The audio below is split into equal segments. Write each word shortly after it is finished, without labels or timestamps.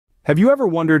Have you ever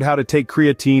wondered how to take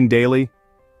creatine daily?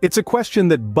 It's a question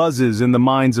that buzzes in the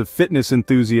minds of fitness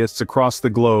enthusiasts across the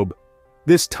globe.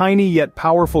 This tiny yet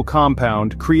powerful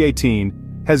compound,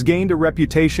 creatine, has gained a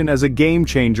reputation as a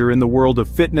game-changer in the world of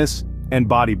fitness and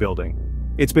bodybuilding.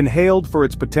 It's been hailed for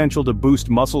its potential to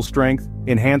boost muscle strength,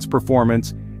 enhance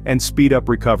performance, and speed up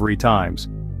recovery times.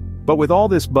 But with all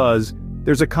this buzz,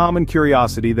 there's a common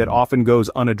curiosity that often goes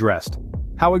unaddressed.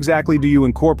 How exactly do you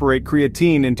incorporate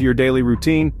creatine into your daily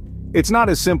routine? It's not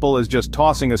as simple as just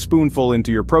tossing a spoonful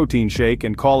into your protein shake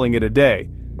and calling it a day.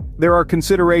 There are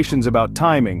considerations about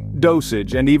timing,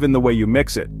 dosage, and even the way you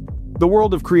mix it. The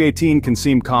world of creatine can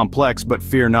seem complex, but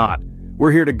fear not.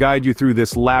 We're here to guide you through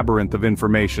this labyrinth of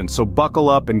information, so buckle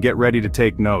up and get ready to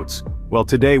take notes. Well,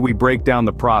 today we break down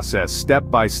the process step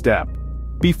by step.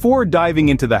 Before diving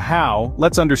into the how,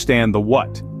 let's understand the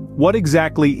what. What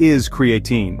exactly is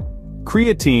creatine?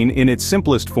 Creatine, in its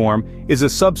simplest form, is a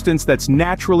substance that's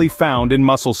naturally found in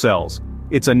muscle cells.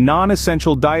 It's a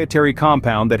non-essential dietary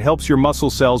compound that helps your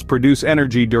muscle cells produce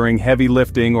energy during heavy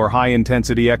lifting or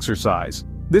high-intensity exercise.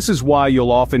 This is why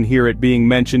you'll often hear it being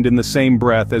mentioned in the same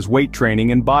breath as weight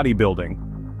training and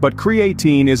bodybuilding. But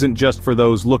creatine isn't just for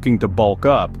those looking to bulk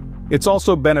up. It's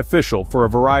also beneficial for a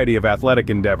variety of athletic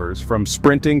endeavors, from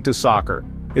sprinting to soccer.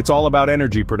 It's all about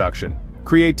energy production.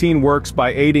 Creatine works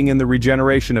by aiding in the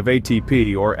regeneration of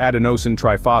ATP, or adenosine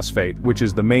triphosphate, which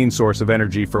is the main source of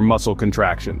energy for muscle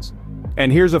contractions.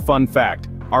 And here's a fun fact: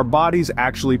 our bodies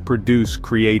actually produce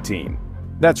creatine.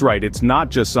 That's right, it's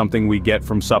not just something we get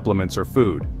from supplements or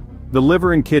food. The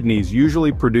liver and kidneys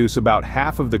usually produce about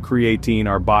half of the creatine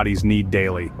our bodies need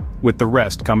daily, with the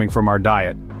rest coming from our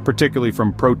diet, particularly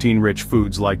from protein-rich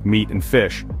foods like meat and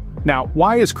fish. Now,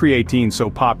 why is creatine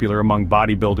so popular among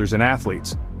bodybuilders and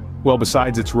athletes? Well,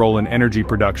 besides its role in energy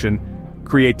production,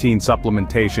 creatine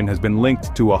supplementation has been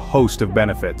linked to a host of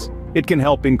benefits. It can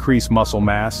help increase muscle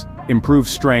mass, improve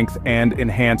strength, and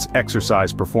enhance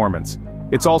exercise performance.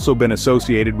 It's also been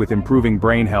associated with improving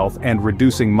brain health and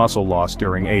reducing muscle loss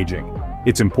during aging.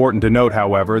 It's important to note,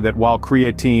 however, that while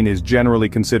creatine is generally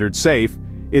considered safe,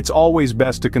 it's always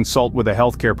best to consult with a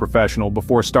healthcare professional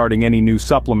before starting any new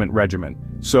supplement regimen.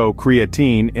 So,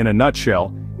 creatine, in a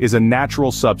nutshell, is a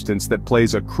natural substance that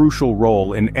plays a crucial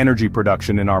role in energy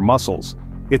production in our muscles.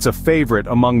 It's a favorite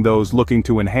among those looking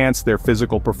to enhance their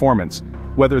physical performance,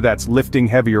 whether that's lifting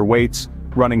heavier weights,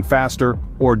 running faster,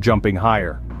 or jumping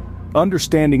higher.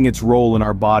 Understanding its role in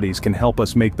our bodies can help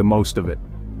us make the most of it.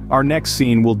 Our next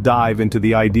scene will dive into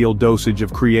the ideal dosage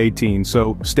of creatine,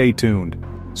 so stay tuned.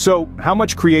 So, how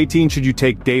much creatine should you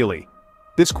take daily?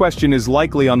 This question is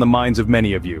likely on the minds of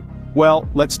many of you. Well,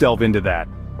 let's delve into that.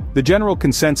 The general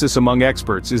consensus among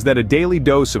experts is that a daily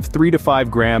dose of 3 to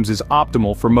 5 grams is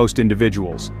optimal for most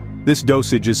individuals. This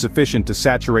dosage is sufficient to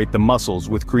saturate the muscles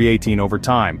with creatine over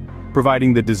time,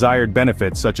 providing the desired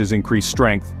benefits such as increased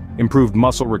strength, improved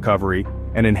muscle recovery,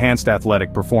 and enhanced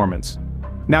athletic performance.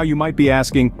 Now you might be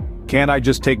asking, can't I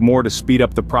just take more to speed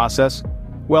up the process?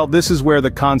 Well, this is where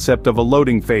the concept of a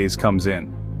loading phase comes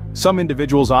in. Some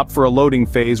individuals opt for a loading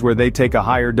phase where they take a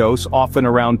higher dose, often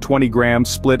around 20 grams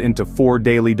split into 4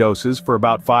 daily doses for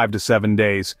about 5 to 7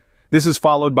 days. This is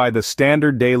followed by the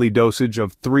standard daily dosage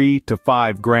of 3 to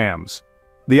 5 grams.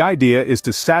 The idea is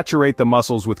to saturate the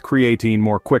muscles with creatine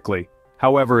more quickly.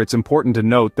 However, it's important to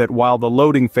note that while the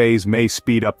loading phase may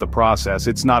speed up the process,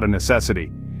 it's not a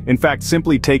necessity. In fact,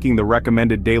 simply taking the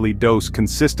recommended daily dose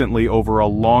consistently over a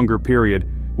longer period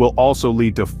will also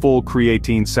lead to full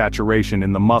creatine saturation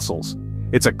in the muscles.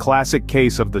 It's a classic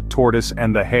case of the tortoise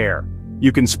and the hare.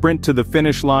 You can sprint to the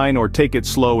finish line or take it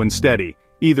slow and steady.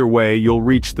 Either way, you'll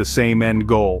reach the same end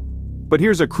goal. But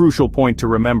here's a crucial point to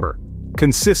remember.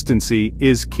 Consistency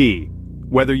is key.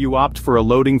 Whether you opt for a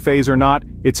loading phase or not,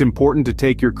 it's important to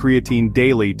take your creatine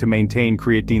daily to maintain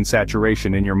creatine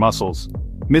saturation in your muscles.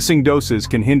 Missing doses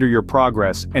can hinder your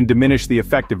progress and diminish the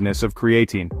effectiveness of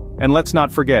creatine. And let's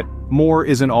not forget, more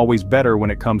isn't always better when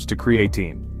it comes to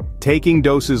creatine. Taking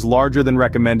doses larger than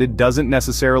recommended doesn't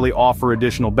necessarily offer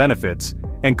additional benefits,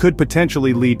 and could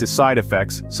potentially lead to side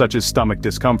effects such as stomach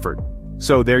discomfort.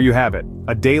 So there you have it,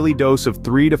 a daily dose of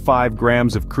 3 to 5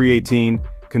 grams of creatine,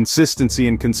 consistency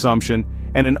in consumption,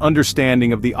 and an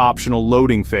understanding of the optional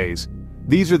loading phase.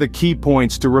 These are the key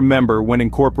points to remember when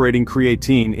incorporating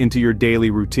creatine into your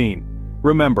daily routine.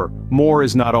 Remember, more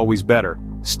is not always better.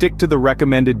 Stick to the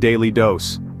recommended daily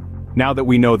dose. Now that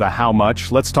we know the how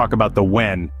much, let's talk about the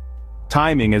when.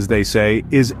 Timing, as they say,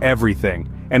 is everything,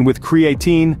 and with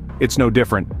creatine, it's no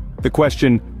different. The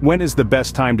question, when is the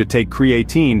best time to take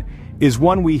creatine, is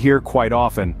one we hear quite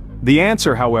often. The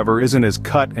answer, however, isn't as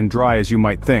cut and dry as you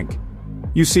might think.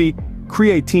 You see,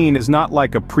 Creatine is not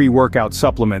like a pre-workout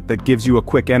supplement that gives you a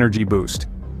quick energy boost.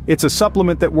 It's a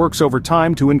supplement that works over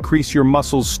time to increase your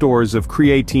muscles' stores of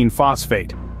creatine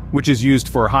phosphate, which is used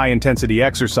for high-intensity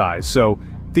exercise, so,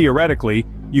 theoretically,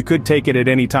 you could take it at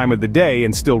any time of the day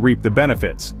and still reap the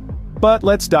benefits. But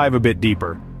let's dive a bit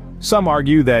deeper. Some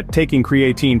argue that taking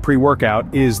creatine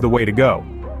pre-workout is the way to go.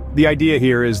 The idea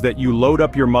here is that you load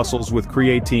up your muscles with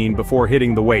creatine before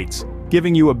hitting the weights,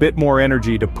 giving you a bit more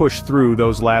energy to push through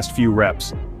those last few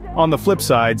reps. On the flip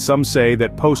side, some say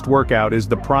that post-workout is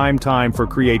the prime time for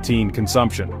creatine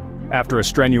consumption. After a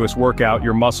strenuous workout,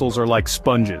 your muscles are like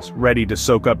sponges, ready to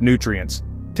soak up nutrients.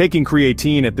 Taking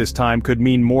creatine at this time could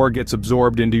mean more gets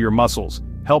absorbed into your muscles,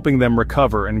 helping them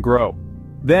recover and grow.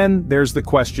 Then, there's the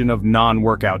question of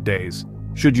non-workout days.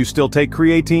 Should you still take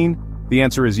creatine? The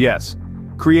answer is yes.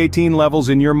 Creatine levels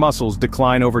in your muscles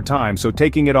decline over time, so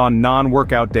taking it on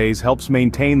non-workout days helps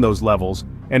maintain those levels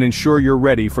and ensure you're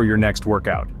ready for your next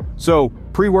workout. So,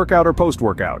 pre-workout or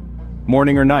post-workout?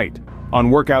 Morning or night?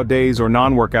 On workout days or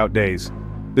non-workout days?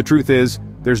 The truth is,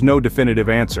 there's no definitive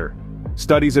answer.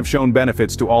 Studies have shown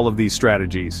benefits to all of these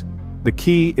strategies. The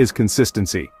key is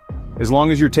consistency. As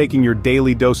long as you're taking your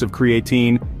daily dose of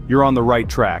creatine, you're on the right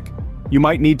track. You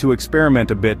might need to experiment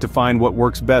a bit to find what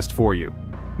works best for you.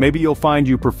 Maybe you'll find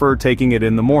you prefer taking it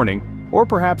in the morning, or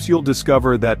perhaps you'll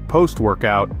discover that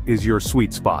post-workout is your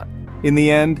sweet spot. In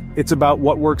the end, it's about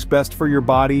what works best for your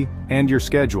body and your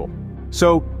schedule.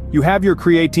 So, you have your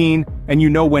creatine, and you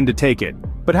know when to take it.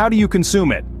 But how do you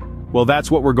consume it? Well, that's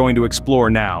what we're going to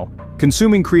explore now.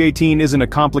 Consuming creatine isn't a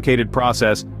complicated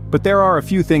process, but there are a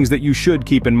few things that you should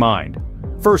keep in mind.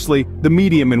 Firstly, the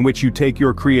medium in which you take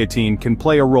your creatine can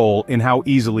play a role in how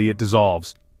easily it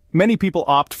dissolves. Many people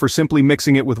opt for simply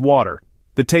mixing it with water.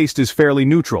 The taste is fairly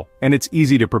neutral, and it's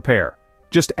easy to prepare.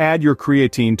 Just add your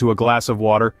creatine to a glass of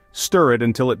water, stir it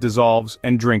until it dissolves,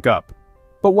 and drink up.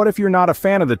 But what if you're not a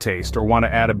fan of the taste or want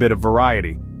to add a bit of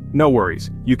variety? No worries,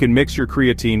 you can mix your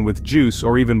creatine with juice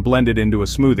or even blend it into a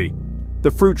smoothie.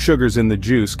 The fruit sugars in the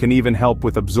juice can even help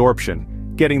with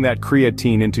absorption, getting that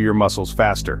creatine into your muscles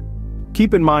faster.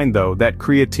 Keep in mind though that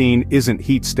creatine isn't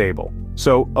heat stable,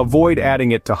 so avoid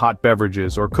adding it to hot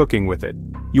beverages or cooking with it.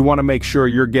 You want to make sure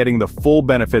you're getting the full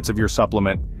benefits of your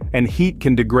supplement, and heat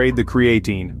can degrade the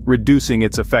creatine, reducing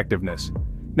its effectiveness.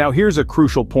 Now here's a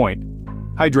crucial point.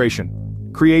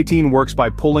 Hydration. Creatine works by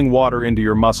pulling water into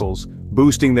your muscles,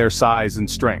 boosting their size and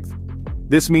strength.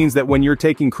 This means that when you're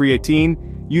taking creatine,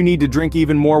 you need to drink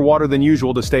even more water than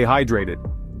usual to stay hydrated.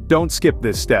 Don't skip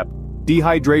this step.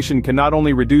 Dehydration can not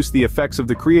only reduce the effects of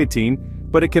the creatine,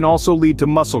 but it can also lead to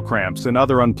muscle cramps and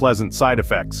other unpleasant side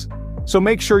effects. So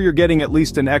make sure you're getting at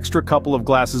least an extra couple of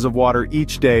glasses of water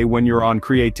each day when you're on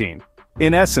creatine.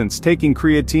 In essence, taking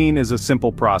creatine is a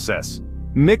simple process.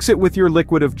 Mix it with your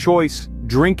liquid of choice,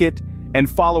 drink it, and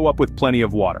follow up with plenty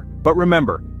of water. But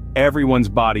remember, everyone's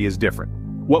body is different.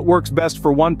 What works best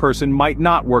for one person might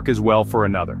not work as well for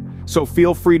another. So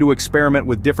feel free to experiment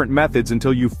with different methods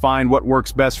until you find what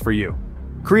works best for you.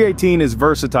 Creatine is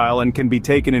versatile and can be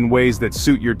taken in ways that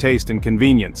suit your taste and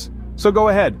convenience. So go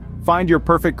ahead, find your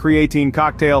perfect creatine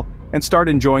cocktail, and start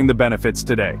enjoying the benefits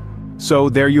today. So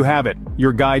there you have it,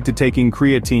 your guide to taking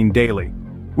creatine daily.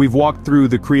 We've walked through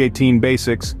the Creatine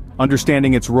Basics,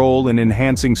 understanding its role in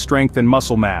enhancing strength and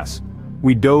muscle mass.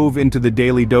 We dove into the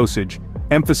daily dosage,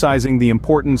 emphasizing the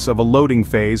importance of a loading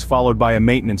phase followed by a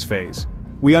maintenance phase.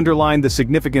 We underlined the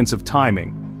significance of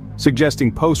timing,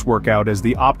 suggesting post-workout as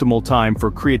the optimal time for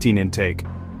creatine intake.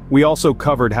 We also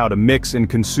covered how to mix and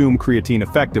consume creatine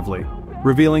effectively,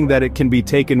 revealing that it can be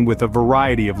taken with a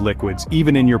variety of liquids,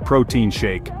 even in your protein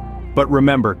shake. But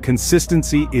remember,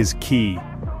 consistency is key.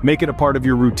 Make it a part of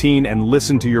your routine and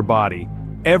listen to your body.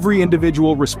 Every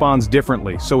individual responds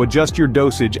differently, so adjust your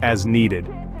dosage as needed.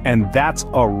 And that's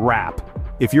a wrap.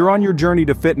 If you're on your journey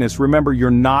to fitness, remember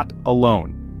you're not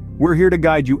alone. We're here to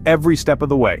guide you every step of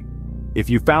the way. If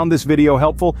you found this video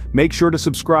helpful, make sure to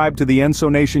subscribe to the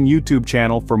Nsonation YouTube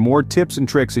channel for more tips and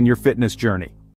tricks in your fitness journey.